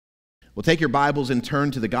Well, take your Bibles and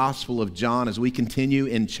turn to the Gospel of John as we continue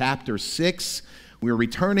in chapter 6. We're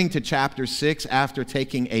returning to chapter 6 after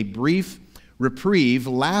taking a brief reprieve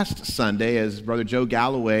last Sunday as Brother Joe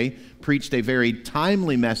Galloway preached a very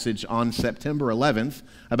timely message on September 11th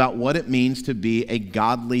about what it means to be a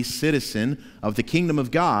godly citizen of the kingdom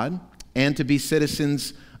of God and to be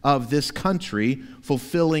citizens of this country,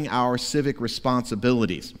 fulfilling our civic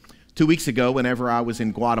responsibilities. 2 weeks ago, whenever I was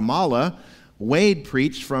in Guatemala, Wade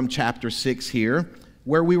preached from chapter 6 here,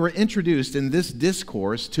 where we were introduced in this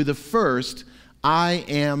discourse to the first I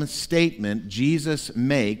am statement Jesus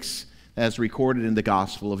makes as recorded in the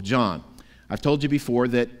Gospel of John. I've told you before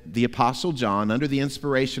that the Apostle John, under the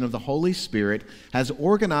inspiration of the Holy Spirit, has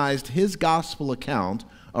organized his gospel account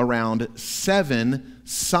around 7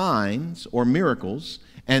 signs or miracles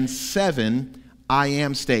and 7 I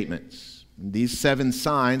am statements. These 7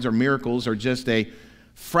 signs or miracles are just a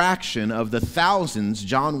fraction of the thousands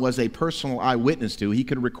John was a personal eyewitness to. He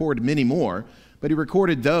could record many more, but he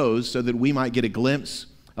recorded those so that we might get a glimpse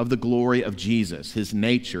of the glory of Jesus, his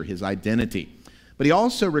nature, his identity. But he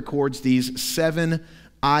also records these 7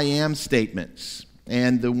 I am statements.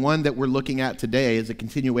 And the one that we're looking at today is a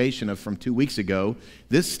continuation of from 2 weeks ago,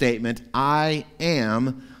 this statement, I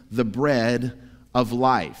am the bread of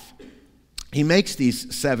life. He makes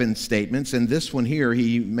these 7 statements, and this one here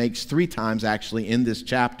he makes 3 times actually in this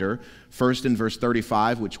chapter. First in verse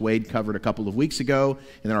 35, which Wade covered a couple of weeks ago,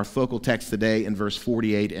 and then our focal text today in verse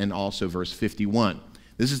 48 and also verse 51.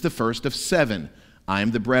 This is the first of 7. I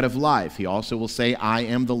am the bread of life. He also will say, I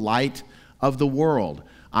am the light of the world.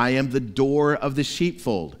 I am the door of the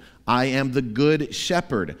sheepfold. I am the good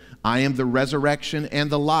shepherd. I am the resurrection and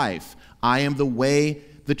the life. I am the way,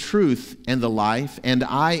 the truth, and the life, and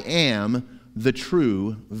I am the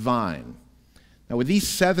true vine. Now, with these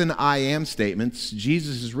 7 I am statements,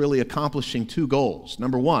 Jesus is really accomplishing 2 goals.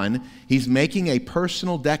 Number 1, he's making a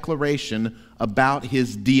personal declaration about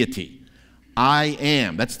his deity. I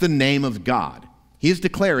am. That's the name of God. He is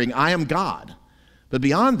declaring, I am God. But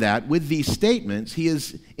beyond that, with these statements, he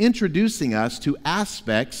is introducing us to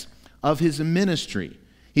aspects of his ministry.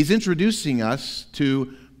 He's introducing us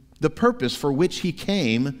to the purpose for which he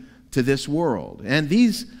came to this world. And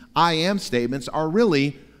these I am statements are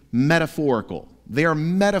really metaphorical. They are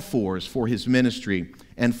metaphors for his ministry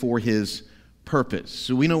and for his purpose.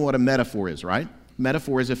 So we know what a metaphor is, right?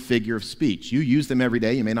 Metaphor is a figure of speech. You use them every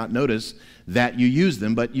day. You may not notice that you use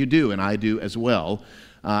them, but you do, and I do as well.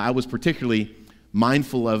 I was particularly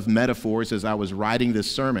mindful of metaphors as I was writing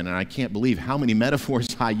this sermon, and I can't believe how many metaphors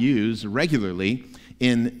I use regularly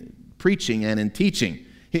in preaching and in teaching.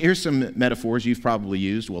 Here's some metaphors you've probably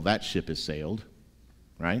used. Well, that ship has sailed,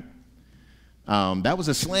 right? That was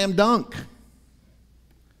a slam dunk.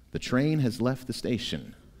 The train has left the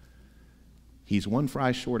station. He's 1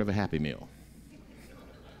 fry short of a Happy Meal.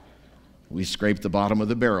 We scraped the bottom of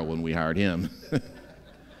the barrel when we hired him.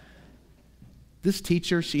 This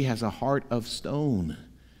teacher, she has a heart of stone.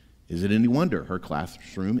 Is it any wonder her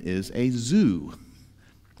classroom is a zoo?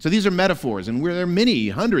 So these are metaphors, and there are many,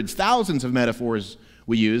 hundreds, thousands of metaphors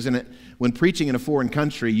we use. And when preaching in a foreign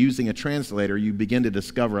country using a translator, you begin to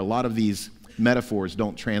discover a lot of these metaphors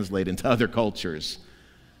don't translate into other cultures.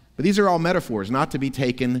 But these are all metaphors, not to be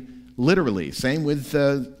taken literally. Same with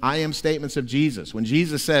I am statements of Jesus. When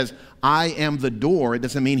Jesus says, I am the door, it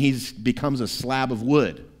doesn't mean he becomes a slab of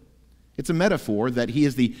wood. It's a metaphor that he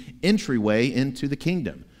is the entryway into the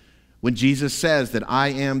kingdom. When Jesus says that I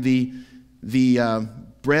am the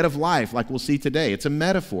bread of life, like we'll see today, it's a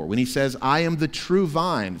metaphor. When he says, I am the true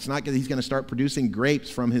vine, it's not that he's going to start producing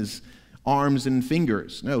grapes from his arms and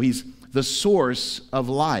fingers. No, he's the source of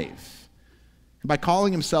life. By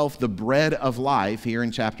calling himself the bread of life here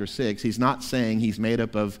in chapter 6, he's not saying he's made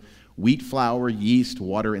up of wheat flour, yeast,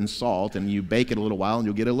 water, and salt, and you bake it a little while and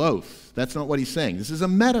you'll get a loaf. That's not what he's saying. This is a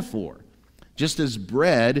metaphor. Just as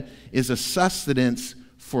bread is a sustenance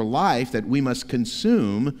for life that we must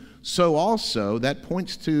consume, so also that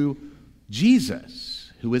points to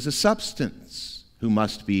Jesus, who is a substance, who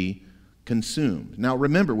must be consumed. Now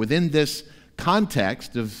remember, within this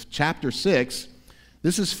context of chapter 6,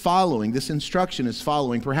 this instruction is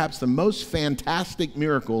following perhaps the most fantastic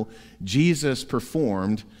miracle Jesus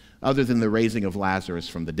performed other than the raising of Lazarus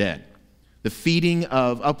from the dead. The feeding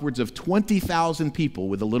of upwards of 20,000 people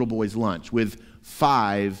with a little boy's lunch, with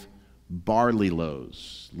 5 barley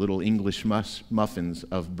loaves, little English muffins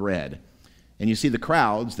of bread. And you see the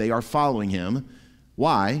crowds, they are following him.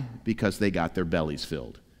 Why? Because they got their bellies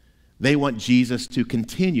filled. They want Jesus to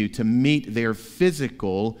continue to meet their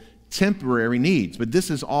physical, temporary needs. But this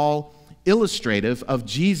is all illustrative of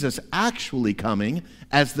Jesus actually coming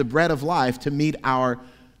as the bread of life to meet our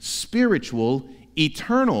spiritual,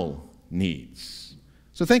 eternal needs.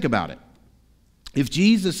 So think about it. If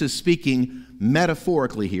Jesus is speaking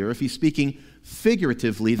metaphorically here, if he's speaking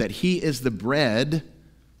figuratively that he is the bread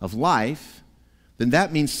of life, then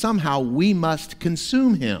that means somehow we must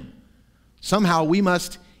consume him. Somehow we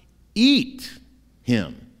must eat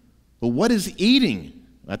him. Well, what is eating?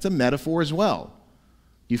 That's a metaphor as well.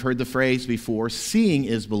 You've heard the phrase before, seeing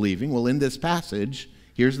is believing. Well, in this passage,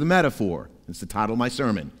 here's the metaphor. It's the title of my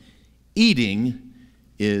sermon. Eating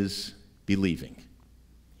is believing.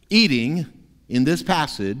 Eating, in this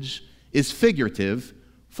passage, is figurative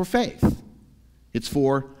for faith. It's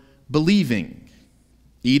for believing.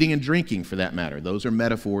 Eating and drinking, for that matter. Those are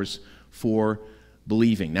metaphors for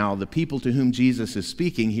believing. Now, the people to whom Jesus is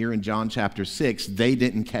speaking here in John chapter 6, they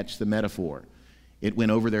didn't catch the metaphor. It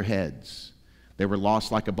went over their heads. They were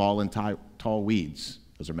lost like a ball in tall weeds.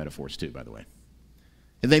 Those are metaphors too, by the way.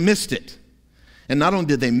 And they missed it. And not only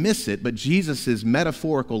did they miss it, but Jesus'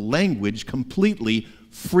 metaphorical language completely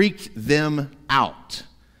freaked them out.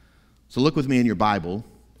 So look with me in your Bible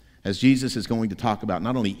as Jesus is going to talk about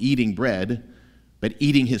not only eating bread, but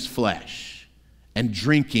eating his flesh and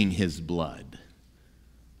drinking his blood.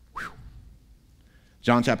 Whew.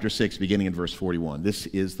 John chapter 6, beginning in verse 41. This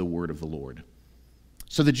is the word of the Lord.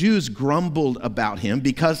 So the Jews grumbled about him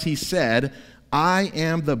because he said, I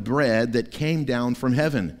am the bread that came down from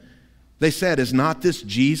heaven. They said, is not this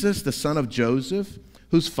Jesus, the son of Joseph,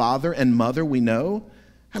 whose father and mother we know?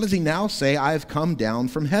 How does he now say, I have come down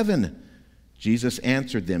from heaven? Jesus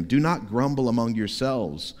answered them, do not grumble among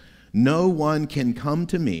yourselves. No one can come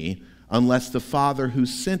to me unless the Father who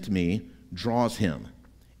sent me draws him,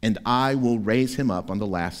 and I will raise him up on the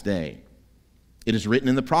last day. It is written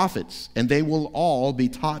in the prophets, and they will all be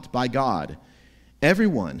taught by God.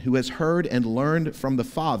 Everyone who has heard and learned from the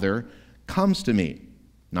Father comes to me.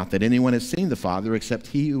 Not that anyone has seen the Father except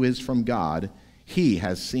he who is from God. He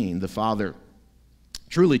has seen the Father.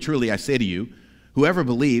 Truly, truly, I say to you, whoever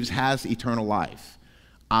believes has eternal life.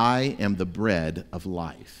 I am the bread of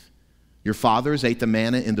life. Your fathers ate the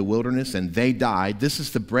manna in the wilderness, and they died. This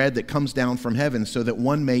is the bread that comes down from heaven, so that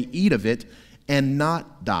one may eat of it and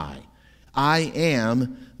not die. I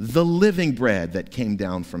am the living bread that came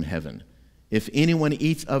down from heaven. If anyone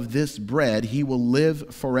eats of this bread, he will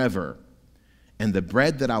live forever. And the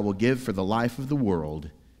bread that I will give for the life of the world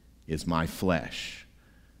is my flesh.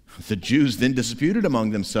 The Jews then disputed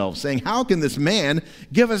among themselves, saying, how can this man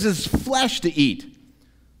give us his flesh to eat?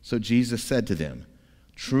 So Jesus said to them,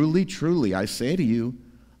 truly, truly, I say to you,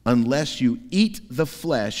 unless you eat the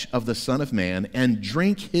flesh of the Son of Man and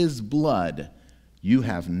drink his blood, you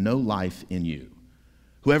have no life in you.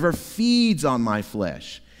 Whoever feeds on my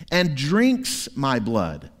flesh and drinks my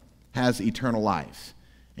blood has eternal life,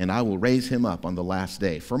 and I will raise him up on the last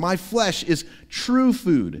day. For my flesh is true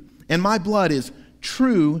food, and my blood is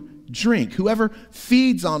true drink. Whoever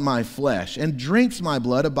feeds on my flesh and drinks my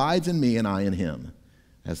blood abides in me, and I in him.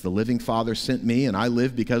 As the living Father sent me, and I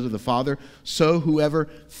live because of the Father, so whoever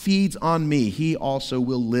feeds on me, he also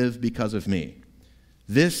will live because of me.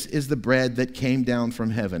 This is the bread that came down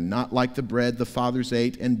from heaven, not like the bread the fathers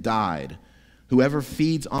ate and died. Whoever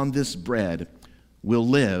feeds on this bread will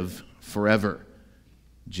live forever.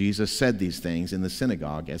 Jesus said these things in the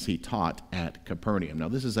synagogue as he taught at Capernaum. Now,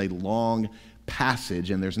 this is a long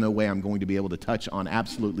passage, and there's no way I'm going to be able to touch on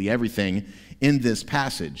absolutely everything in this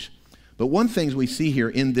passage. But one thing we see here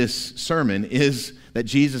in this sermon is that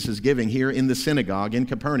Jesus is giving here in the synagogue in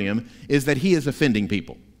Capernaum is that he is offending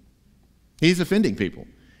people. He's offending people.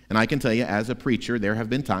 And I can tell you, as a preacher, there have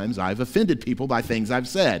been times I've offended people by things I've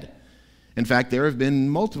said. In fact, there have been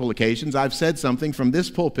multiple occasions I've said something from this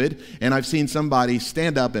pulpit, and I've seen somebody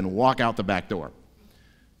stand up and walk out the back door.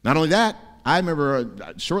 Not only that, I remember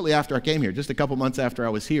shortly after I came here, just a couple months after I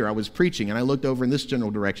was here, I was preaching, and I looked over in this general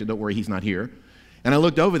direction. Don't worry, he's not here. And I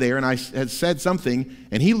looked over there, and I had said something,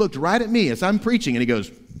 and he looked right at me as I'm preaching, and he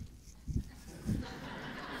goes,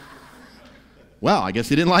 well, I guess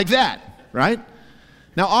he didn't like that, right?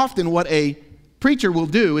 Now, often what a preacher will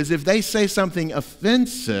do is if they say something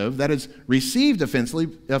offensive, that is received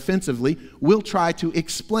offensively, we'll try to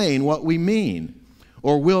explain what we mean,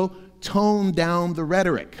 or we'll tone down the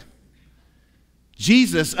rhetoric.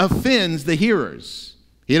 Jesus offends the hearers.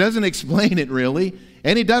 He doesn't explain it really,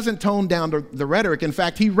 and he doesn't tone down the rhetoric. In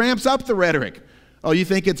fact, he ramps up the rhetoric. Oh, you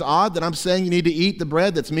think it's odd that I'm saying you need to eat the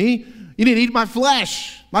bread that's me? You need to eat my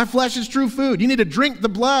flesh. My flesh is true food. You need to drink the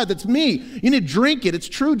blood that's me. You need to drink it. It's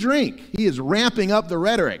true drink. He is ramping up the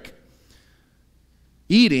rhetoric.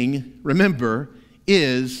 Eating, remember,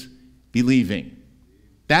 is believing.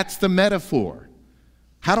 That's the metaphor.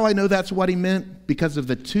 How do I know that's what he meant? Because of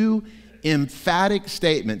the two emphatic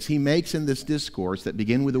statements he makes in this discourse that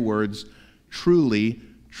begin with the words truly,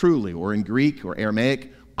 truly, or in Greek or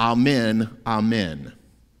Aramaic, amen, amen.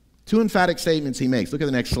 Two emphatic statements he makes. Look at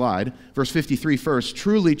the next slide. Verse 53 first.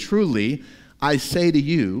 Truly, truly, I say to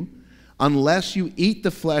you, unless you eat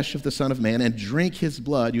the flesh of the Son of Man and drink his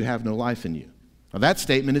blood, you have no life in you. Now that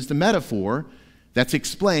statement is the metaphor that's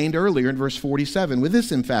explained earlier in verse 47 with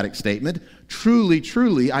this emphatic statement, truly,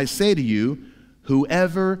 truly, I say to you,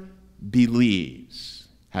 whoever believes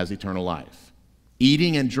has eternal life.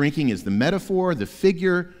 Eating and drinking is the metaphor, the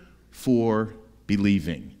figure for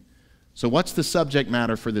believing. So what's the subject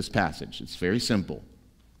matter for this passage? It's very simple.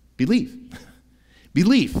 Belief.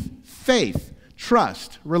 Belief, faith,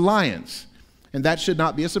 trust, reliance. And that should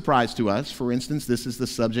not be a surprise to us. For instance, this is the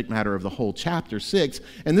subject matter of the whole chapter 6,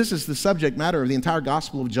 and this is the subject matter of the entire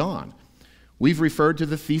Gospel of John. We've referred to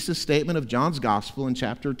the thesis statement of John's Gospel in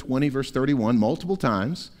chapter 20, verse 31, multiple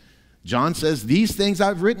times. John says, "These things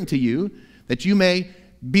I've written to you, that you may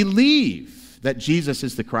believe that Jesus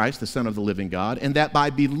is the Christ, the Son of the living God, and that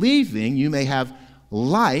by believing you may have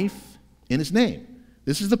life in his name."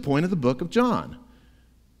 This is the point of the book of John,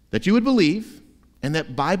 that you would believe, and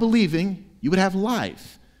that by believing you would have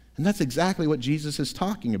life. And that's exactly what Jesus is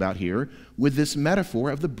talking about here with this metaphor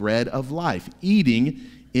of the bread of life. Eating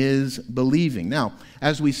is believing. Now,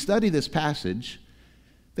 as we study this passage,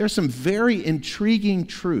 there are some very intriguing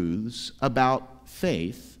truths about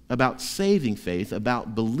faith, about saving faith,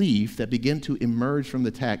 about belief that begin to emerge from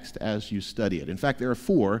the text as you study it. In fact, there are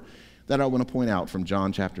 4 that I want to point out from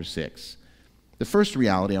John chapter 6. The first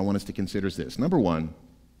reality I want us to consider is this. Number 1,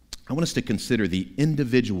 I want us to consider the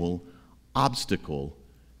individual obstacle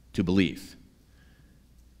to belief.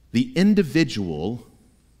 The individual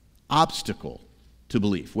obstacle to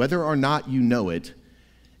belief. Whether or not you know it,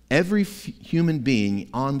 every human being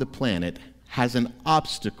on the planet has an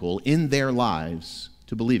obstacle in their lives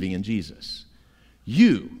to believing in Jesus.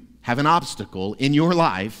 You have an obstacle in your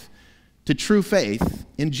life to true faith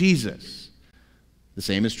in Jesus. The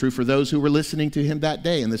same is true for those who were listening to him that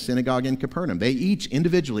day in the synagogue in Capernaum. They each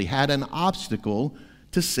individually had an obstacle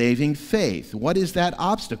to saving faith. What is that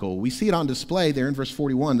obstacle? We see it on display there in verse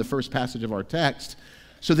 41, the first passage of our text.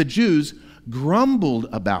 So the Jews grumbled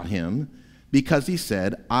about him because he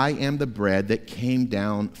said, "I am the bread that came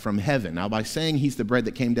down from heaven." Now, by saying he's the bread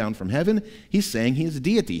that came down from heaven, he's saying he is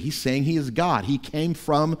deity. He's saying he is God. He came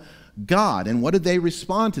from God. And what did they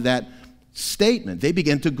respond to that statement? They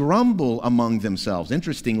began to grumble among themselves.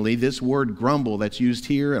 Interestingly, this word grumble that's used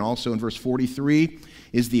here and also in verse 43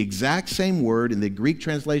 is the exact same word in the Greek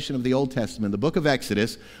translation of the Old Testament, the book of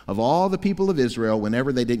Exodus, of all the people of Israel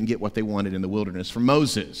whenever they didn't get what they wanted in the wilderness from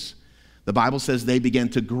Moses. The Bible says they began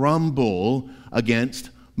to grumble against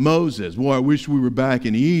Moses. "Boy, I wish we were back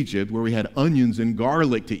in Egypt where we had onions and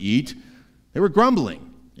garlic to eat." They were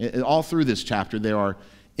grumbling. All through this chapter, there are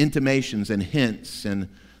intimations and hints and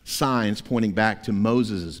signs pointing back to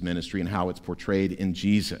Moses' ministry and how it's portrayed in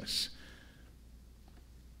Jesus.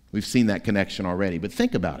 We've seen that connection already, but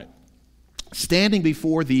think about it. Standing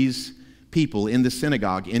before these people in the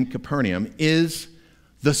synagogue in Capernaum is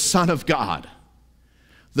the Son of God,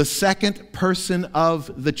 the second person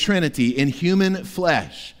of the Trinity in human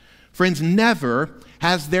flesh. Friends, never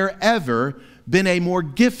has there ever been a more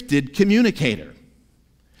gifted communicator.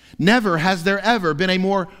 Never has there ever been a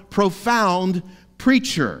more profound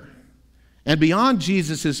preacher. And beyond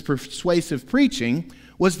Jesus' persuasive preaching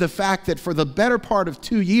was the fact that for the better part of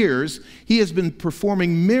 2 years, he has been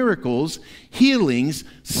performing miracles, healings,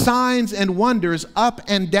 signs, and wonders up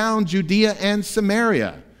and down Judea and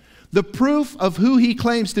Samaria. The proof of who he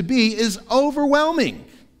claims to be is overwhelming.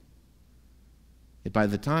 Yet by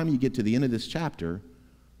the time you get to the end of this chapter,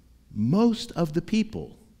 most of the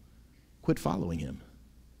people quit following him.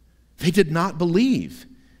 They did not believe.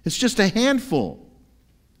 It's just a handful.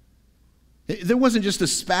 There wasn't just a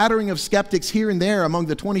spattering of skeptics here and there among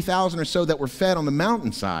the 20,000 or so that were fed on the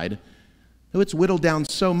mountainside. No, it's whittled down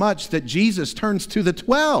so much that Jesus turns to the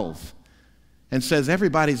 12 and says,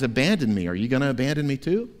 "Everybody's abandoned me. Are you going to abandon me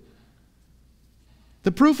too?"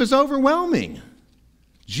 The proof is overwhelming.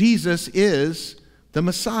 Jesus is the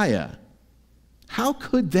Messiah. How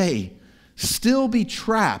could they still be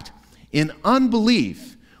trapped in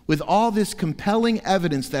unbelief with all this compelling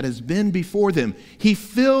evidence that has been before them? He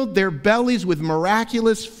filled their bellies with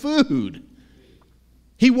miraculous food.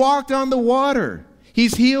 He walked on the water.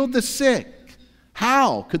 He's healed the sick.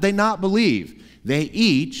 How could they not believe? They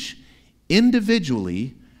each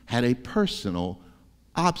individually had a personal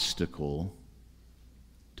obstacle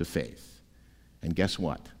to faith. And guess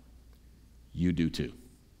what? You do too.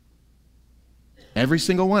 Every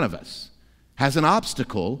single one of us has an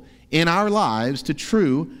obstacle in our lives to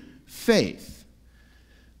true faith.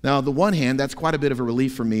 Now, on the one hand, that's quite a bit of a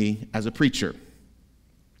relief for me as a preacher,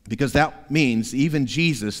 because that means even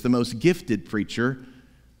Jesus, the most gifted preacher,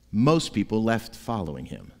 most people left following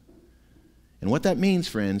him. And what that means,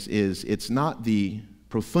 friends, is it's not the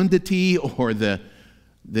profundity or the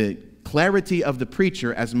clarity of the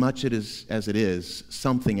preacher as much as it is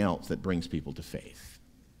something else that brings people to faith.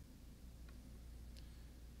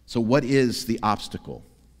 So what is the obstacle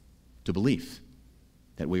to belief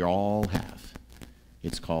that we all have?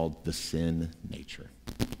 It's called the sin nature.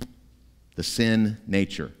 The sin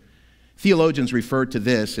nature. Theologians refer to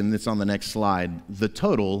this, and it's on the next slide, the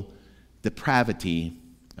total depravity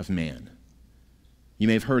of man. You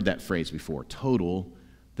may have heard that phrase before, total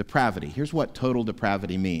depravity. Here's what total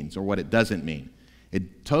depravity means, or what it doesn't mean.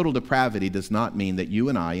 Total depravity does not mean that you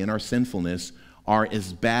and I, in our sinfulness, are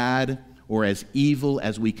as bad or as evil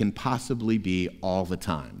as we can possibly be all the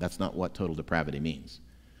time. That's not what total depravity means.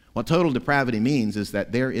 What total depravity means is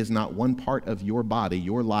that there is not one part of your body,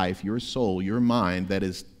 your life, your soul, your mind that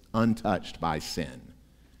is untouched by sin.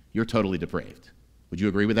 You're totally depraved. Would you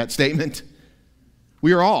agree with that statement?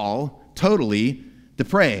 We are all totally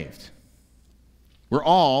depraved. We're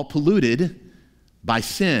all polluted by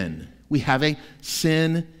sin. We have a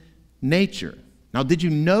sin nature. Now, did you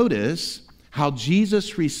notice how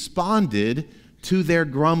Jesus responded to their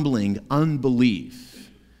grumbling unbelief?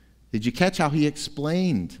 Did you catch how he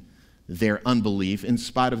explained their unbelief in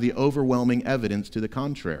spite of the overwhelming evidence to the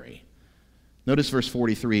contrary? Notice verse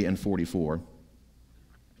 43 and 44.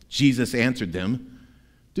 Jesus answered them,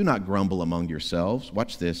 "Do not grumble among yourselves."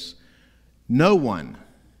 Watch this. "No one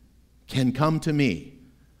can come to me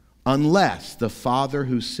unless the Father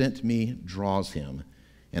who sent me draws him,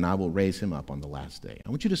 and I will raise him up on the last day." I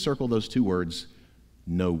want you to circle those two words,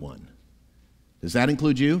 no one. Does that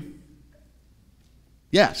include you?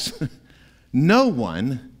 Yes. No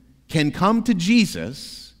one can come to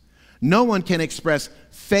Jesus. No one can express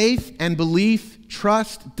faith and belief,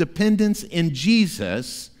 trust, dependence in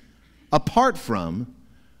Jesus apart from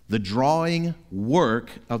the drawing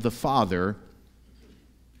work of the Father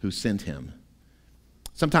who sent him.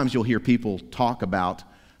 Sometimes you'll hear people talk about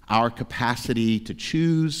our capacity to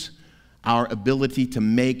choose, our ability to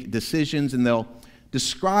make decisions, and they'll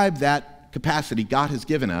describe that capacity God has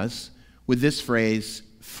given us with this phrase,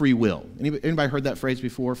 free will. Anybody heard that phrase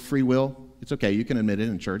before? Free will? It's okay, you can admit it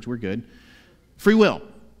in church, we're good. Free will.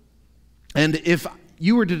 And if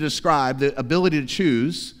you were to describe the ability to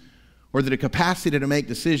choose or the capacity to make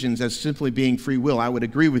decisions as simply being free will, I would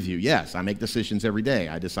agree with you. Yes, I make decisions every day.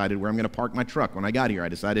 I decided where I'm going to park my truck when I got here. I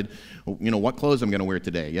decided, what clothes I'm going to wear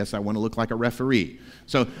today. Yes, I want to look like a referee.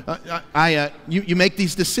 So you make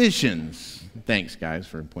these decisions. Thanks, guys,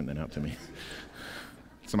 for pointing that out to me.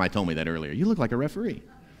 Somebody told me that earlier. You look like a referee.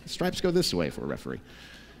 The stripes go this way for a referee.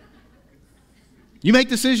 You make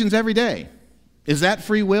decisions every day. Is that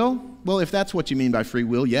free will? Well, if that's what you mean by free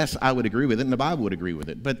will, yes, I would agree with it, and the Bible would agree with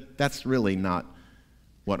it. But that's really not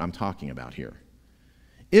what I'm talking about here.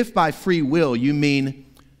 If by free will you mean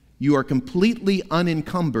you are completely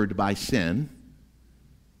unencumbered by sin,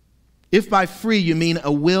 if by free you mean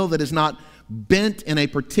a will that is not bent in a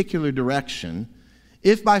particular direction,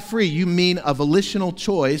 if by free you mean a volitional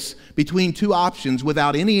choice between two options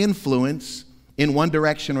without any influence in one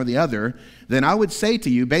direction or the other, then I would say to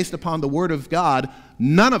you, based upon the Word of God,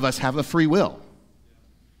 none of us have a free will.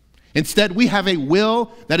 Instead, we have a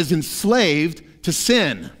will that is enslaved to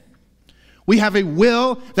sin. We have a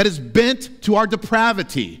will that is bent to our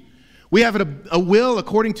depravity. We have a will,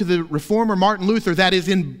 according to the reformer Martin Luther, that is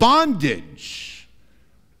in bondage,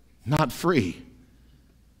 not free.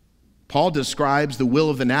 Paul describes the will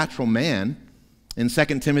of the natural man in 2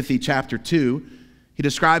 Timothy chapter 2. He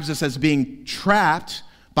describes us as being trapped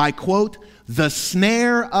by, quote, the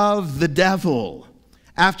snare of the devil,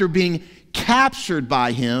 after being captured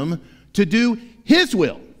by him to do his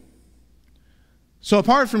will. So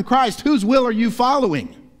apart from Christ, whose will are you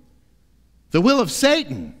following? The will of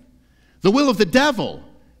Satan, the will of the devil.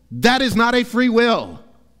 That is not a free will.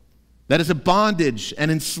 That is a bondage, an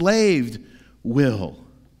enslaved will.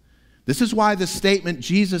 This is why the statement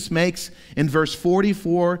Jesus makes in verse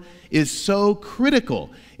 44 is so critical.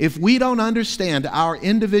 If we don't understand our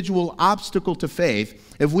individual obstacle to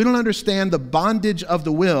faith, if we don't understand the bondage of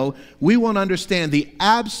the will, we won't understand the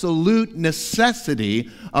absolute necessity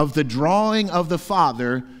of the drawing of the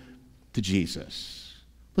Father to Jesus.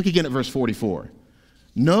 Look again at verse 44.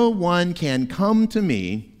 No one can come to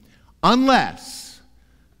me unless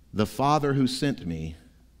the Father who sent me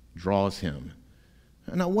draws him.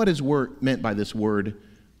 Now, what is meant by this word,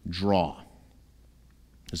 draw?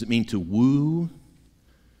 Does it mean to woo?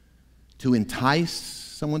 to entice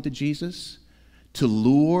someone to Jesus, to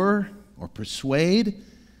lure or persuade.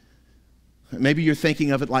 Maybe you're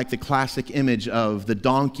thinking of it like the classic image of the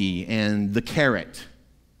donkey and the carrot.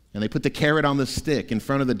 And they put the carrot on the stick in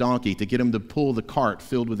front of the donkey to get him to pull the cart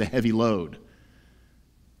filled with a heavy load.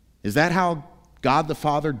 Is that how God the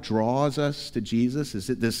Father draws us to Jesus? Is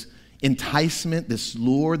it this enticement, this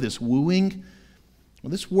lure, this wooing?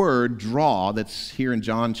 Well, this word, draw, that's here in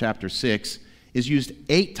John chapter 6, is used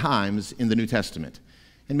 8 times in the New Testament.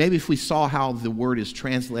 And maybe if we saw how the word is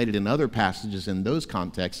translated in other passages in those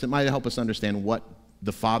contexts, it might help us understand what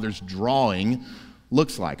the Father's drawing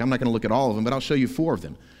looks like. I'm not going to look at all of them, but I'll show you 4 of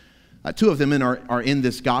them. 2 of them are in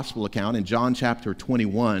this gospel account in John chapter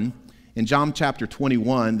 21. In John chapter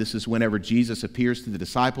 21, this is whenever Jesus appears to the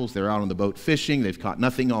disciples. They're out on the boat fishing. They've caught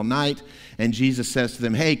nothing all night. And Jesus says to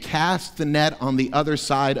them, hey, cast the net on the other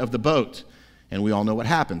side of the boat. And we all know what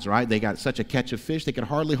happens, right? They got such a catch of fish, they could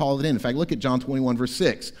hardly haul it in. In fact, look at John 21, verse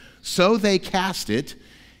 6. So they cast it,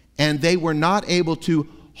 and they were not able to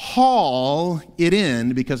haul it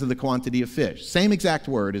in because of the quantity of fish. Same exact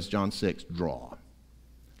word as John 6, draw.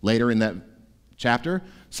 Later in that chapter,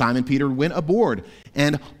 Simon Peter went aboard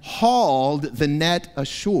and hauled the net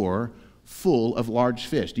ashore full of large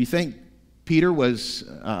fish. Do you think Peter was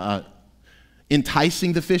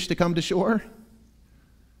enticing the fish to come to shore?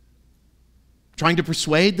 Trying to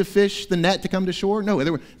persuade the net to come to shore? No, they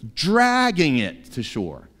were dragging it to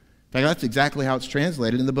shore. In fact, that's exactly how it's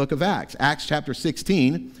translated in the book of Acts. Acts chapter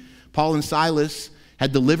 16, Paul and Silas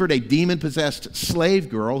had delivered a demon-possessed slave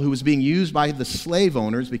girl who was being used by the slave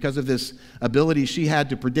owners because of this ability she had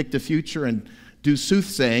to predict the future and do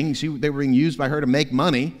soothsaying. They were being used by her to make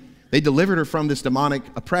money. They delivered her from this demonic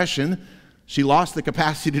oppression. She lost the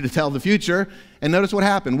capacity to tell the future. And notice what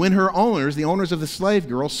happened. When her owners, the owners of the slave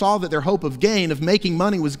girl, saw that their hope of gain, of making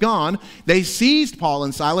money, was gone, they seized Paul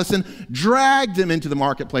and Silas and dragged them into the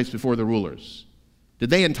marketplace before the rulers. Did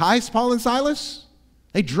they entice Paul and Silas?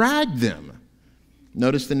 They dragged them.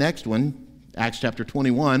 Notice the next one, Acts chapter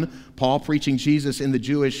 21, Paul preaching Jesus in the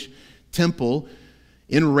Jewish temple,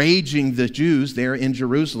 enraging the Jews there in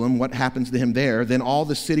Jerusalem. What happens to him there? Then all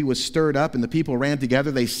the city was stirred up and the people ran together.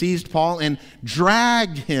 They seized Paul and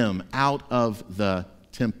dragged him out of the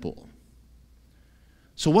temple.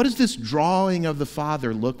 So what does this drawing of the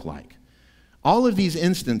Father look like? All of these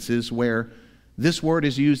instances where this word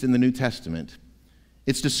is used in the New Testament,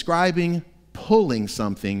 it's describing pulling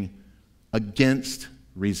something against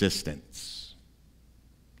resistance.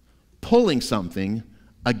 Pulling something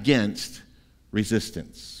against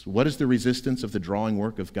resistance. What is the resistance of the drawing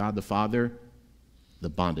work of God the Father? The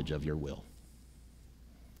bondage of your will.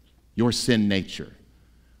 Your sin nature.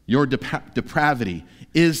 Your depravity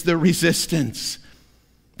is the resistance.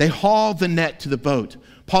 They hauled the net to the boat.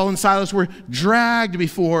 Paul and Silas were dragged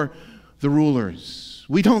before the rulers.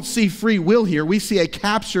 We don't see free will here. We see a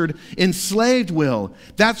captured, enslaved will.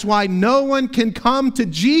 That's why no one can come to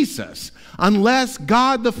Jesus unless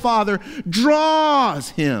God the Father draws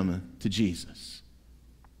him to Jesus.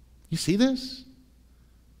 You see this?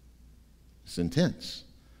 It's intense.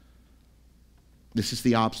 This is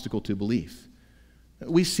the obstacle to belief.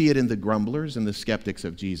 We see it in the grumblers and the skeptics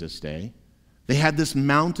of Jesus' day. They had this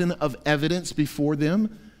mountain of evidence before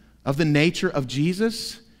them of the nature of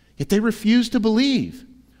Jesus, yet they refused to believe.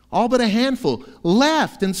 All but a handful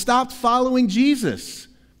left and stopped following Jesus.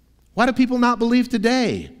 Why do people not believe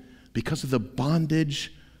today? Because of the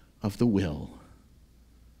bondage of the will.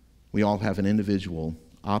 We all have an individual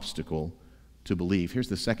obstacle to believe. Here's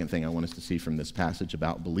the second thing I want us to see from this passage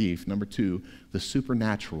about belief. Number 2, the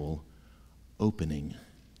supernatural opening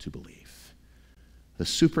to belief. The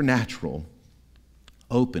supernatural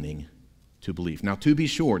opening to belief. Now, to be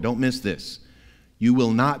sure, don't miss this. You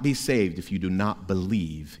will not be saved if you do not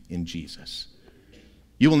believe in Jesus.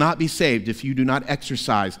 You will not be saved if you do not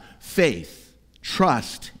exercise faith,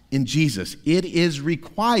 trust in Jesus. It is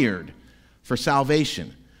required for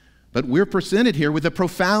salvation. But we're presented here with a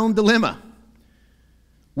profound dilemma.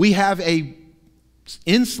 We have an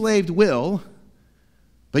enslaved will,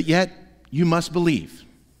 but yet you must believe.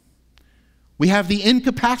 We have the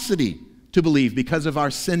incapacity to believe because of our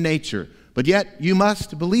sin nature, but yet you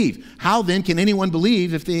must believe. How then can anyone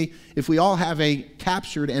believe if we all have a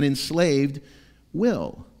captured and enslaved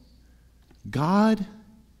will? God,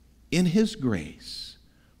 in His grace,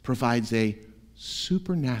 provides a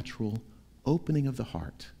supernatural opening of the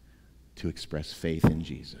heart to express faith in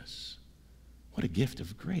Jesus. What a gift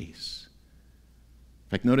of grace.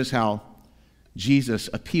 In fact, notice how Jesus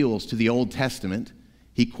appeals to the Old Testament.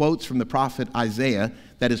 He quotes from the prophet Isaiah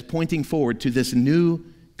that is pointing forward to this new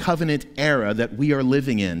covenant era that we are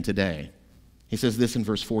living in today. He says this in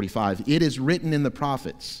verse 45, "It is written in the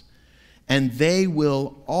prophets, and they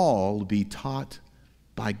will all be taught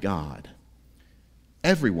by God.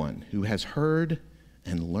 Everyone who has heard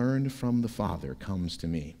and learned from the Father comes to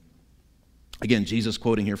me." Again, Jesus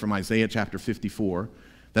quoting here from Isaiah chapter 54,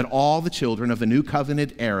 that all the children of the new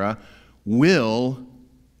covenant era will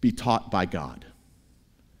be taught by God.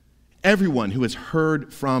 Everyone who has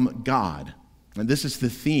heard from God. And this is the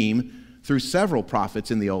theme through several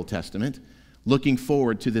prophets in the Old Testament, looking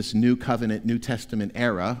forward to this new covenant, New Testament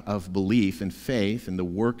era of belief and faith and the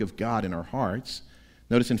work of God in our hearts.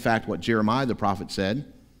 Notice, in fact, what Jeremiah the prophet said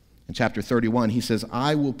in chapter 31. He says,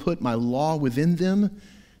 "I will put my law within them,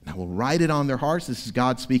 and I will write it on their hearts." This is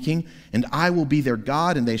God speaking. "And I will be their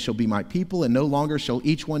God, and they shall be my people. And no longer shall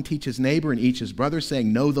each one teach his neighbor and each his brother,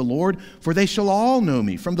 saying, 'Know the Lord,' for they shall all know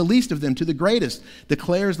me, from the least of them to the greatest,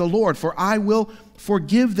 declares the Lord. For I will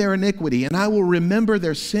forgive their iniquity, and I will remember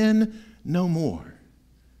their sin no more."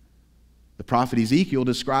 The prophet Ezekiel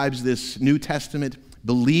describes this New Testament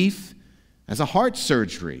belief as a heart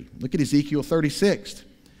surgery. Look at Ezekiel 36.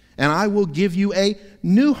 "And I will give you a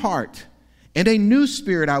new heart, and a new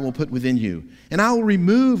spirit I will put within you. And I will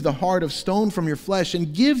remove the heart of stone from your flesh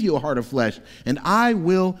and give you a heart of flesh. And I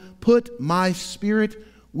will put my spirit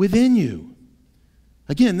within you."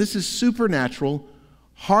 Again, this is supernatural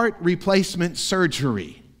heart replacement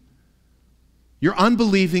surgery. Your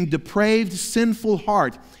unbelieving, depraved, sinful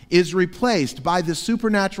heart is replaced by the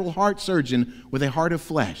supernatural heart surgeon with a heart of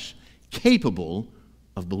flesh, capable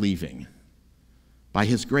of believing. By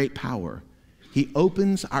his great power, he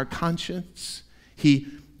opens our conscience. He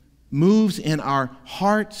moves in our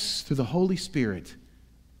hearts through the Holy Spirit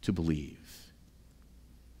to believe.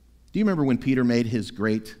 Do you remember when Peter made his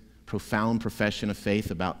great, profound profession of faith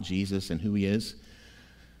about Jesus and who he is?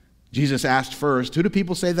 Jesus asked first, "Who do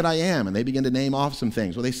people say that I am?" And they began to name off some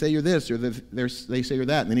things. Well, they say you're this, or they say you're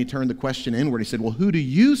that. And then he turned the question inward. He said, "Well, who do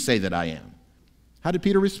you say that I am?" How did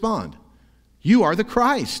Peter respond? "You are the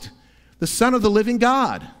Christ, the Son of the living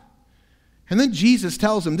God." And then Jesus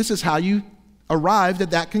tells him, this is how you arrived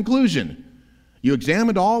at that conclusion. You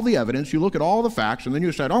examined all the evidence, you look at all the facts, and then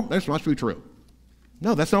you said, "Oh, this must be true."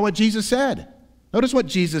 No, that's not what Jesus said. Notice what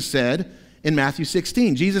Jesus said in Matthew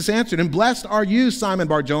 16. Jesus answered, "And blessed are you, Simon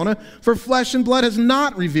Bar-Jonah, for flesh and blood has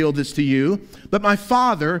not revealed this to you, but my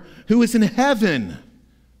Father who is in heaven."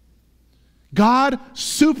 God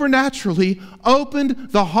supernaturally opened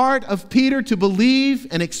the heart of Peter to believe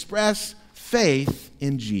and express faith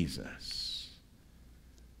in Jesus.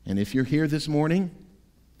 And if you're here this morning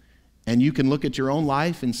and you can look at your own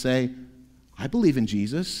life and say, "I believe in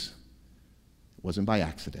Jesus," it wasn't by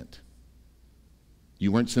accident.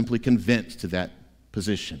 You weren't simply convinced to that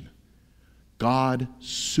position. God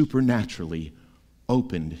supernaturally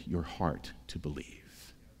opened your heart to believe.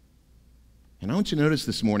 And I want you to notice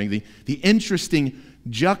this morning the interesting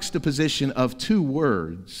juxtaposition of two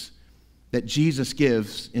words that Jesus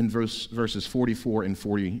gives in verses 44 and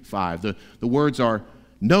 45. The words are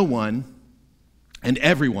 "no one" and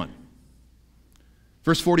 "everyone."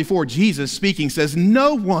 Verse 44, Jesus speaking says,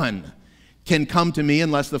 "No one can come to me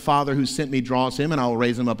unless the Father who sent me draws him, and I will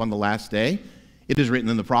raise him up on the last day. It is written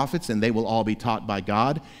in the prophets, and they will all be taught by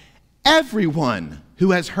God. Everyone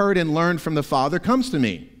who has heard and learned from the Father comes to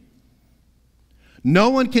me." No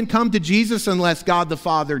one can come to Jesus unless God the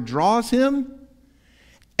Father draws him.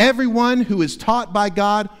 Everyone who is taught by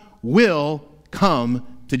God will come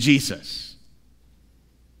to Jesus.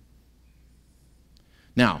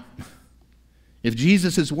 Now, if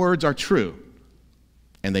Jesus' words are true,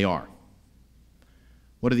 and they are,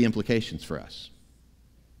 what are the implications for us?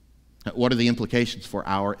 What are the implications for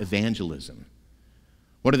our evangelism?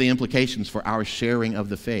 What are the implications for our sharing of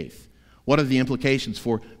the faith? What are the implications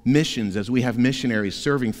for missions as we have missionaries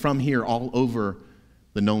serving from here all over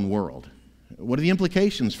the known world? What are the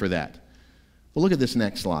implications for that? Well, look at this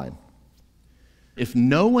next slide. If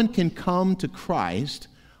no one can come to Christ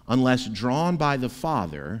unless drawn by the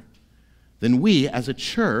Father, then we as a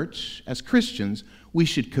church, as Christians, we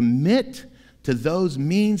should commit to those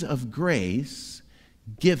means of grace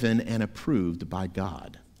given and approved by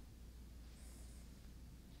God.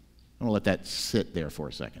 I'm going to let that sit there for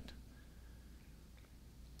a second.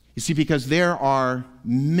 You see, because there are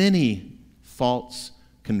many false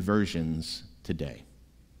conversions today.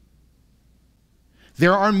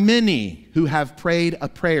 There are many who have prayed a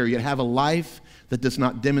prayer, yet have a life that does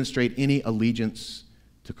not demonstrate any allegiance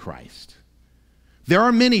to Christ. There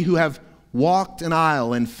are many who have walked an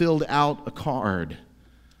aisle and filled out a card.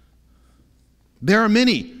 There are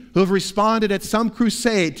many who have responded at some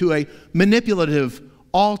crusade to a manipulative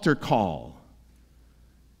altar call.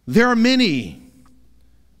 There are many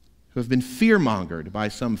who have been fear-mongered by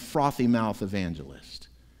some frothy-mouth evangelist,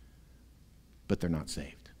 but they're not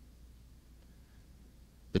saved.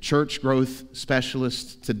 The church growth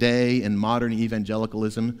specialists today in modern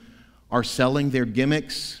evangelicalism are selling their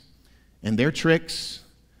gimmicks and their tricks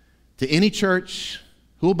to any church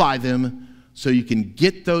who will buy them so you can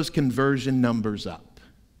get those conversion numbers up.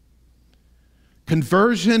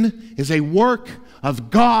 Conversion is a work of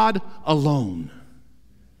God alone.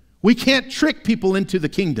 We can't trick people into the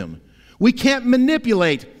kingdom. We can't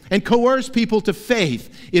manipulate and coerce people to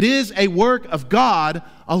faith. It is a work of God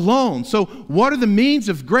alone. So what are the means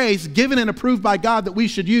of grace given and approved by God that we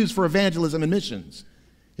should use for evangelism and missions?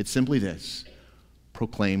 It's simply this: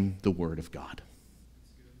 proclaim the word of God.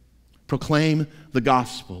 Proclaim the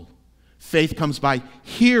gospel. Faith comes by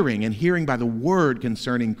hearing, and hearing by the word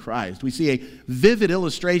concerning Christ. We see a vivid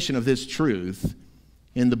illustration of this truth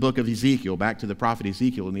in the book of Ezekiel. Back to the prophet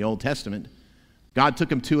Ezekiel in the Old Testament. God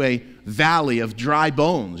took him to a valley of dry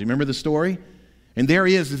bones. You remember the story? And there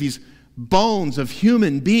he is, these bones of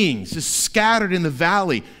human beings just scattered in the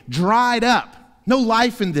valley, dried up. No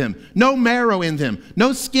life in them, no marrow in them,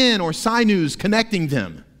 no skin or sinews connecting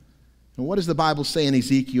them. And what does the Bible say in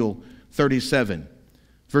Ezekiel 37?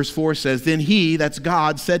 Verse 4 says, "Then he," that's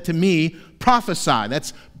God, "said to me, prophesy,"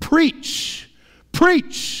 that's preach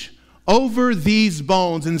over these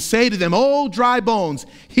bones and say to them, O dry bones,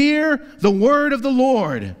 hear the word of the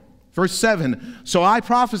Lord. Verse 7, "So I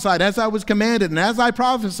prophesied as I was commanded, and as I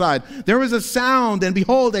prophesied, there was a sound, and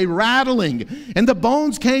behold, a rattling. And the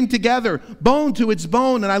bones came together, bone to its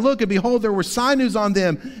bone. And I looked, and behold, there were sinews on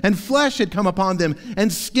them, and flesh had come upon them,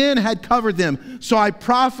 and skin had covered them. So I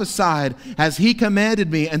prophesied as he commanded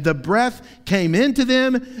me, and the breath came into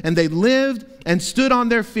them, and they lived and stood on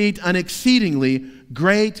their feet, an exceedingly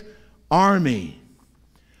great army."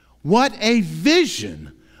 What a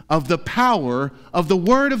vision of the power of the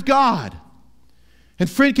Word of God. And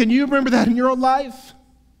friend, can you remember that in your own life?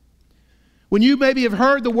 When you maybe have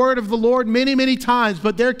heard the word of the Lord many, many times,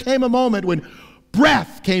 but there came a moment when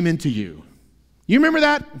breath came into you. You remember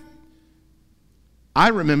that? I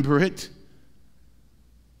remember it.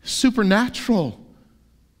 Supernatural.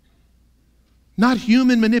 Not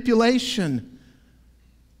human manipulation.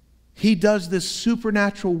 He does this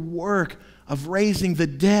supernatural work of raising the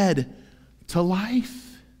dead to life.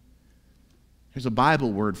 Here's a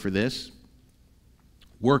Bible word for this.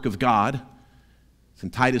 Work of God. It's in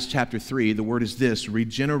Titus chapter 3. The word is this: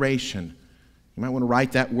 regeneration. You might want to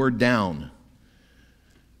write that word down.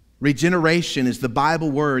 Regeneration is the Bible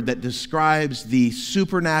word that describes the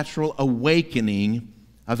supernatural awakening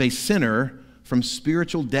of a sinner from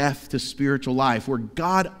spiritual death to spiritual life, where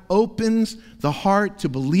God opens the heart to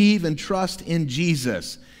believe and trust in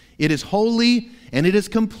Jesus. It is wholly and it is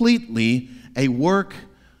completely a work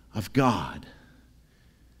of God.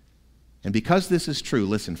 And because this is true,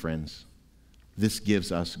 listen, friends, this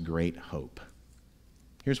gives us great hope.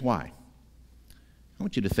 Here's why. I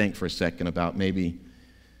want you to think for a second about maybe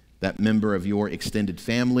that member of your extended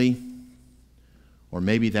family, or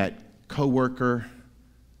maybe that coworker,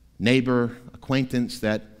 neighbor, acquaintance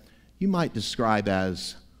that you might describe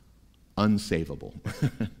as unsavable.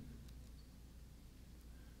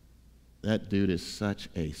 That dude is such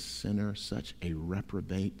a sinner, such a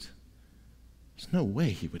reprobate. There's no way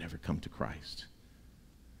he would ever come to Christ.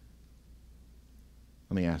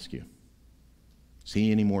 Let me ask you, is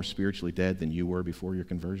he any more spiritually dead than you were before your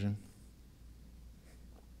conversion?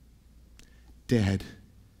 Dead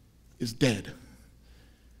is dead.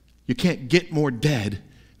 You can't get more dead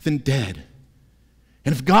than dead.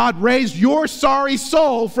 And if God raised your sorry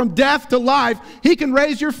soul from death to life, he can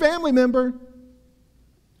raise your family member.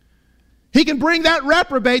 He can bring that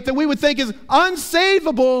reprobate that we would think is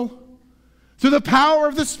unsavable. Through the power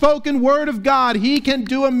of the spoken word of God, he can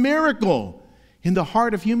do a miracle in the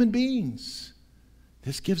heart of human beings.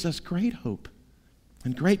 This gives us great hope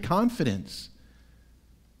and great confidence.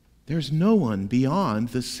 There's no one beyond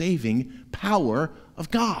the saving power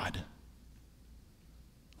of God.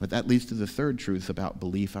 But that leads to the third truth about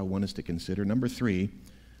belief I want us to consider. Number 3,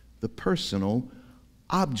 the personal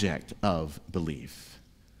object of belief.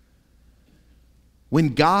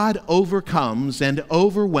 When God overcomes and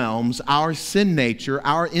overwhelms our sin nature,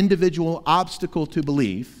 our individual obstacle to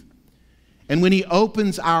belief, and when he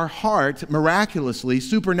opens our heart miraculously,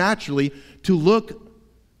 supernaturally, to look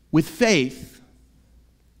with faith,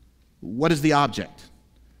 what is the object?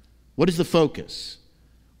 What is the focus?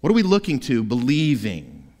 What are we looking to,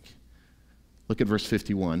 believing? Look at verse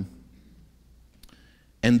 51.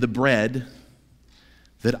 "And the bread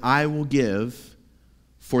that I will give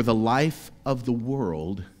for the life of the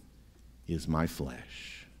world is my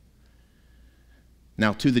flesh."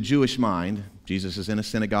 Now, to the Jewish mind, Jesus is in a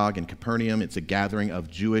synagogue in Capernaum. It's a gathering of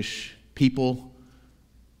Jewish people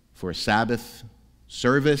for a Sabbath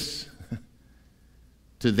service.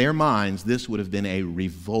 To their minds, this would have been a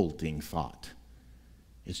revolting thought.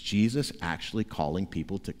 Is Jesus actually calling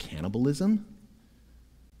people to cannibalism?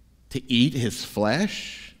 To eat his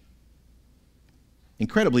flesh?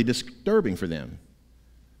 Incredibly disturbing for them.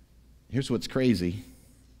 Here's what's crazy.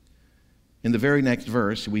 In the very next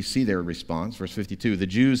verse, we see their response, verse 52. The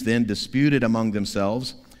Jews then disputed among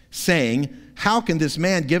themselves, saying, how can this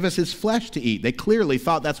man give us his flesh to eat? They clearly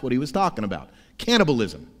thought that's what he was talking about.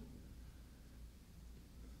 Cannibalism.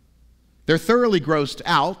 They're thoroughly grossed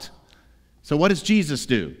out. So what does Jesus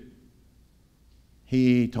do?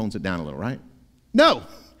 He tones it down a little, right? No,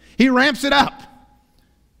 he ramps it up.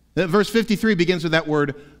 Verse 53 begins with that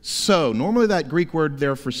word, so. Normally that Greek word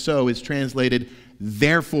there for so is translated,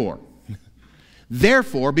 therefore.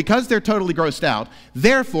 Therefore, because they're totally grossed out,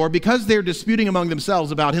 therefore, because they're disputing among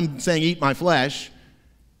themselves about him saying, eat my flesh,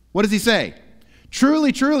 what does he say?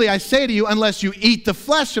 Truly, truly, I say to you, unless you eat the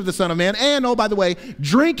flesh of the Son of Man, and, oh, by the way,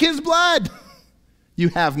 drink his blood, you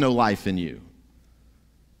have no life in you.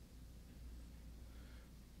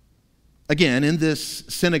 Again, in this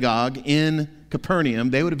synagogue in Capernaum,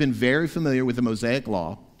 they would have been very familiar with the Mosaic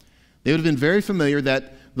law. They would have been very familiar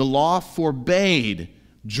that the law forbade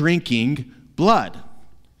drinking blood.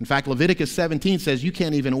 In fact, Leviticus 17 says you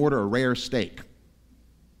can't even order a rare steak.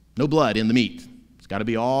 No blood in the meat. It's got to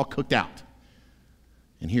be all cooked out.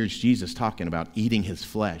 And here's Jesus talking about eating his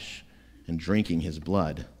flesh and drinking his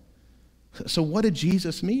blood. So what did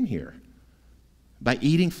Jesus mean here by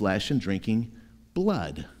eating flesh and drinking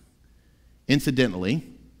blood? Incidentally,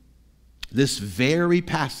 this very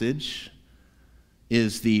passage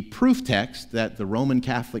is the proof text that the Roman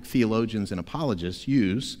Catholic theologians and apologists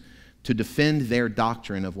use to defend their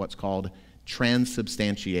doctrine of what's called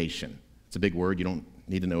transubstantiation. It's a big word. You don't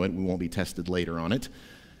need to know it. We won't be tested later on it.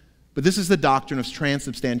 But this is the doctrine of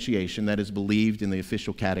transubstantiation that is believed in the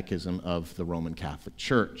official catechism of the Roman Catholic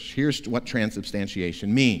Church. Here's what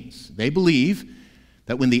transubstantiation means. They believe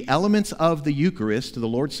that when the elements of the Eucharist, the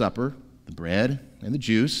Lord's Supper, the bread and the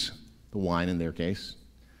juice, the wine in their case,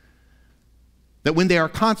 that when they are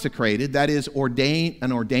consecrated, that is,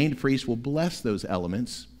 an ordained priest will bless those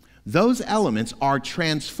elements are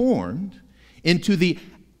transformed into the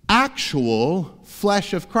actual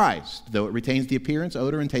flesh of Christ, though it retains the appearance,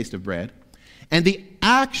 odor, and taste of bread, and the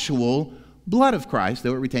actual blood of Christ,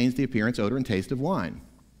 though it retains the appearance, odor, and taste of wine.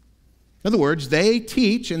 In other words, they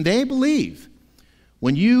teach and they believe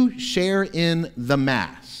when you share in the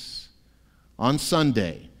Mass on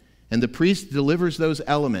Sunday and the priest delivers those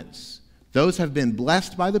elements, those have been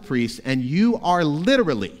blessed by the priest, and you are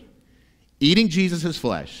literally eating Jesus'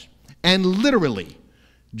 flesh and literally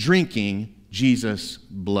drinking Jesus'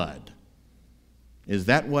 blood. Is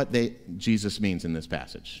that what Jesus means in this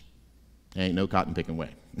passage? Ain't no cotton picking way.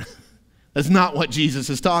 That's not what Jesus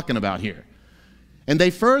is talking about here. And they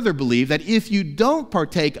further believe that if you don't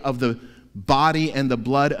partake of the body and the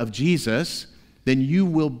blood of Jesus, then you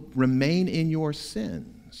will remain in your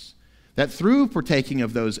sins. That through partaking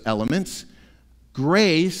of those elements,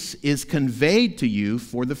 grace is conveyed to you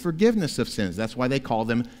for the forgiveness of sins. That's why they call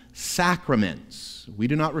them sacraments. We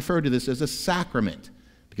do not refer to this as a sacrament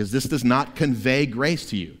because this does not convey grace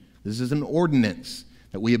to you. This is an ordinance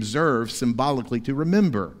that we observe symbolically to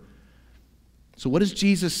remember. So what is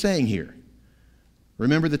Jesus saying here?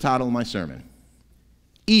 Remember the title of my sermon.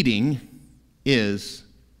 Eating is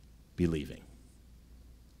believing.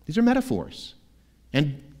 These are metaphors.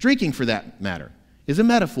 And drinking, for that matter, is a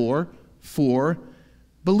metaphor for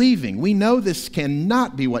believing. We know this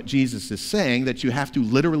cannot be what Jesus is saying, that you have to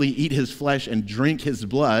literally eat his flesh and drink his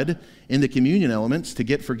blood in the communion elements to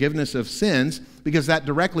get forgiveness of sins, because that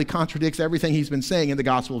directly contradicts everything he's been saying in the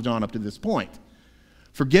Gospel of John up to this point.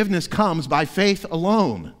 Forgiveness comes by faith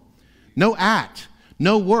alone. No act,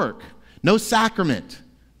 no work, no sacrament.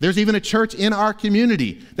 There's even a church in our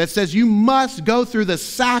community that says you must go through the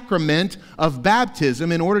sacrament of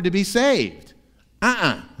baptism in order to be saved.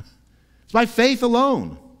 It's by faith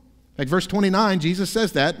alone. Like verse 29, Jesus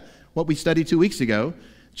says that, what we studied 2 weeks ago.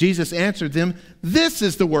 Jesus answered them, this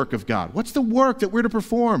is the work of God. What's the work that we're to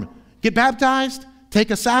perform? Get baptized?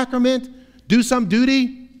 Take a sacrament? Do some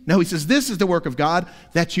duty? No, he says, this is the work of God,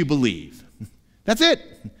 that you believe. That's it.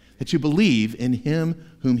 That you believe in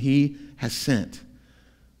him whom he has sent.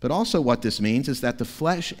 But also what this means is that the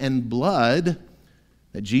flesh and blood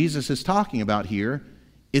that Jesus is talking about here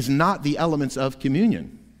is not the elements of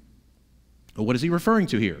communion. But what is he referring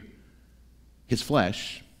to here? His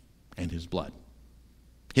flesh and his blood.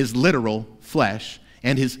 His literal flesh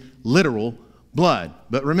and his literal blood.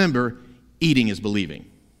 But remember, eating is believing.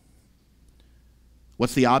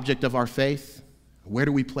 What's the object of our faith? Where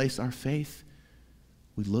do we place our faith?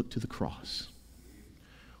 We look to the cross.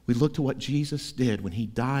 We look to what Jesus did when he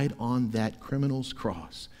died on that criminal's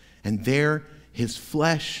cross. And there his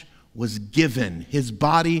flesh was given, his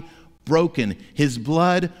body broken, his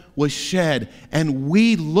blood was shed. And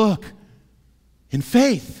we look in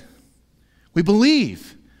faith. We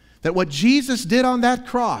believe that what Jesus did on that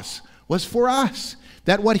cross was for us.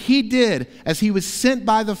 That what he did as he was sent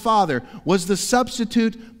by the Father was the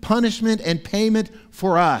substitute punishment and payment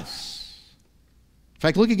for us. In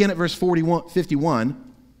fact, look again at verse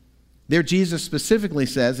 51. There Jesus specifically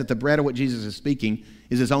says that the bread of what Jesus is speaking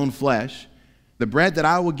is his own flesh. The bread that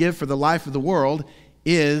I will give for the life of the world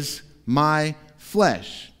is my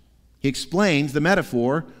flesh. He explains the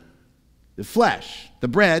metaphor, the flesh. The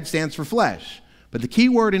bread stands for flesh. But the key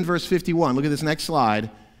word in verse 51, look at this next slide,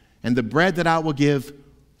 and the bread that I will give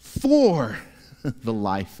for the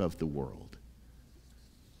life of the world.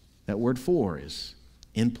 That word for is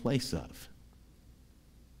in place of,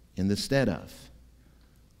 in the stead of,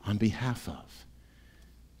 on behalf of.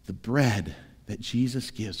 The bread that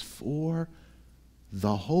Jesus gives for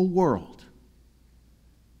the whole world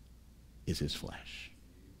is his flesh.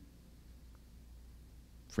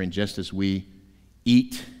 Friend, just as we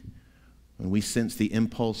eat when we sense the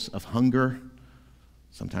impulse of hunger,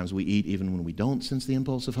 sometimes we eat even when we don't sense the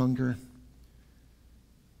impulse of hunger.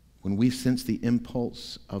 When we sense the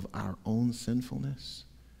impulse of our own sinfulness,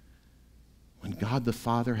 when God the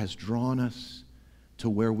Father has drawn us to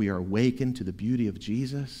where we are awakened to the beauty of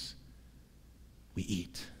Jesus, we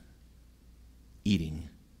eat. Eating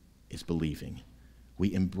is believing.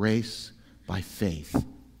 We embrace by faith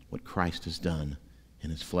what Christ has done in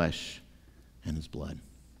his flesh and his blood.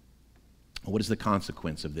 What is the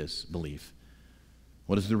consequence of this belief?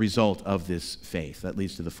 What is the result of this faith? That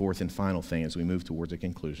leads to the fourth and final thing as we move towards a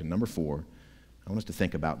conclusion. Number 4, I want us to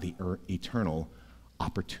think about the eternal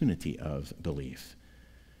opportunity of belief.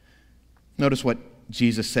 Notice what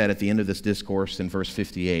Jesus said at the end of this discourse in verse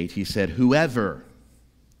 58. He said, "Whoever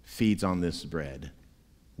feeds on this bread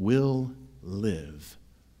will live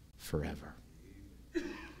forever."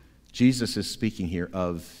 Jesus is speaking here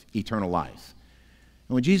of eternal life.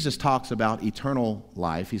 And when Jesus talks about eternal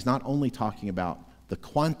life, he's not only talking about the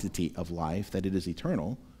quantity of life, that it is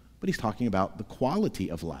eternal, but he's talking about the quality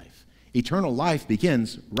of life. Eternal life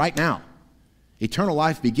begins right now. Eternal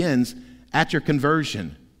life begins at your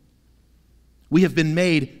conversion. We have been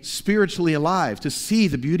made spiritually alive to see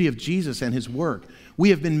the beauty of Jesus and his work. We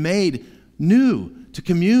have been made new to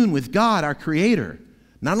commune with God, our Creator,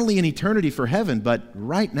 not only in eternity for heaven, but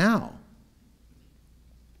right now.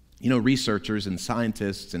 You know, researchers and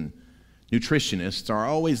scientists and nutritionists are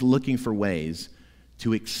always looking for ways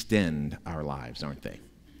to extend our lives, aren't they?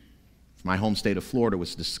 My home state of Florida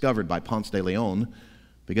was discovered by Ponce de Leon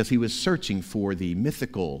because he was searching for the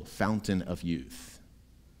mythical fountain of youth.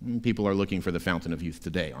 People are looking for the fountain of youth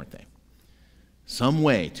today, aren't they? Some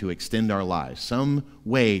way to extend our lives, some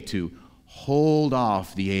way to hold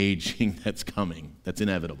off the aging that's coming, that's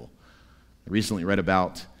inevitable. I recently read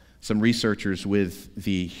about some researchers with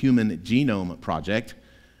the Human Genome Project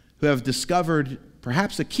who have discovered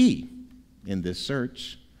perhaps a key in this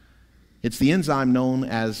search. It's the enzyme known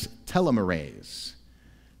as telomerase.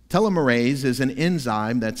 Telomerase is an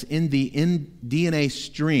enzyme that's in the DNA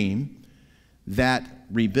stream that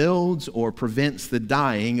rebuilds or prevents the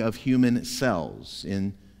dying of human cells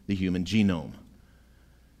in the human genome.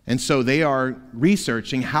 And so they are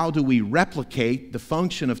researching how do we replicate the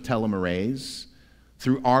function of telomerase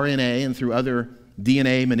through RNA and through other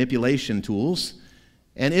DNA manipulation tools.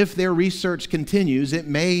 And if their research continues, it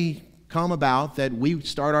may come about that we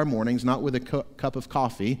start our mornings not with a cup of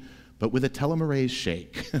coffee, but with a telomerase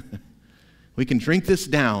shake. We can drink this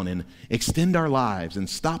down and extend our lives and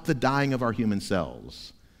stop the dying of our human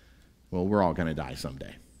cells. Well, we're all going to die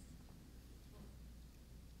someday.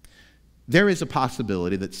 There is a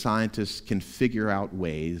possibility that scientists can figure out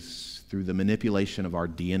ways through the manipulation of our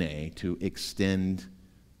DNA to extend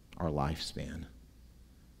our lifespan.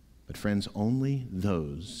 But friends, only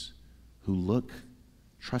those who look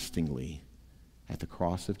trustingly at the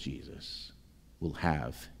cross of Jesus will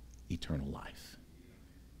have eternal life.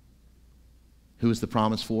 Who is the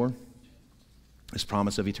promise for? This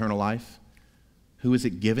promise of eternal life? Who is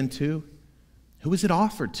it given to? Who is it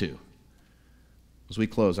offered to? As we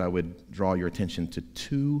close, I would draw your attention to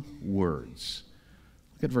 2 words.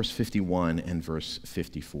 Look at verse 51 and verse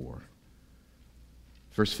 54.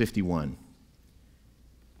 Verse 51.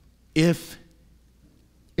 If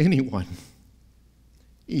anyone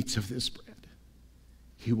eats of this bread,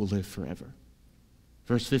 he will live forever.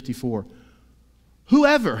 Verse 54,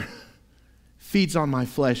 whoever feeds on my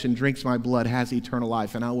flesh and drinks my blood has eternal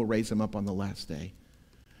life, and I will raise him up on the last day.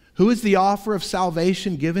 Who is the offer of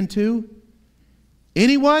salvation given to?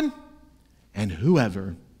 Anyone and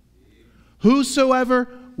whoever. Whosoever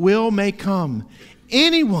will may come.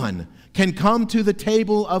 Anyone can come to the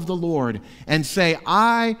table of the Lord and say,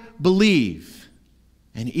 I believe,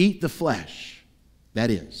 and eat the flesh.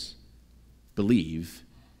 That is, believe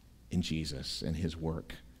in Jesus and his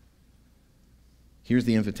work. Here's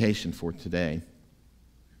the invitation for today.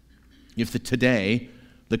 If today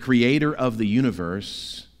the creator of the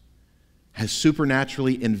universe has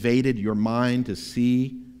supernaturally invaded your mind to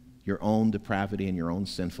see your own depravity and your own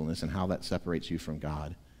sinfulness and how that separates you from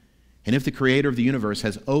God, and if the creator of the universe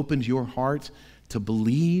has opened your heart to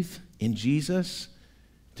believe in Jesus,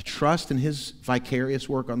 to trust in his vicarious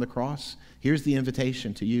work on the cross, here's the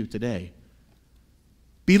invitation to you today.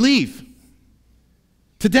 Believe.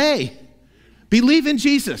 Today. Believe in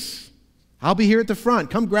Jesus. I'll be here at the front.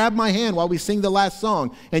 Come grab my hand while we sing the last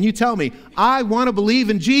song, and you tell me, I want to believe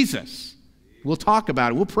in Jesus. We'll talk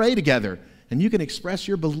about it. We'll pray together, and you can express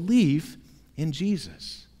your belief in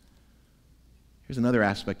Jesus. Here's another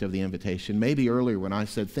aspect of the invitation. Maybe earlier when I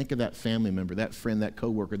said, think of that family member, that friend, that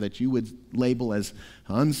coworker that you would label as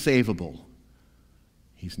unsavable.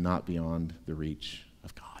 He's not beyond the reach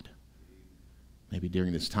of God. Maybe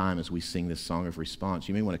during this time as we sing this song of response,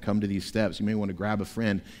 you may want to come to these steps. You may want to grab a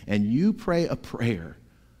friend and you pray a prayer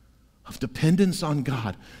of dependence on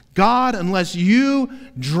God. God, unless you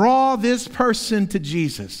draw this person to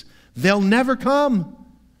Jesus, they'll never come.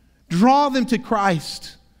 Draw them to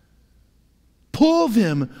Christ. Pull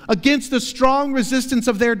them against the strong resistance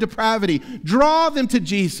of their depravity. Draw them to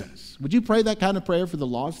Jesus. Would you pray that kind of prayer for the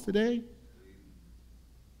lost today?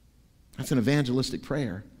 That's an evangelistic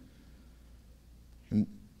prayer. And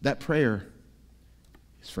that prayer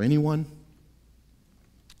is for anyone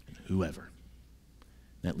and whoever.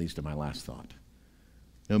 That leads to my last thought.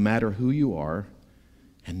 No matter who you are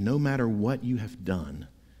and no matter what you have done,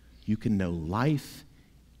 you can know life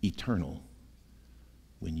eternal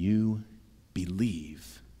when you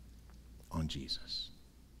believe on Jesus.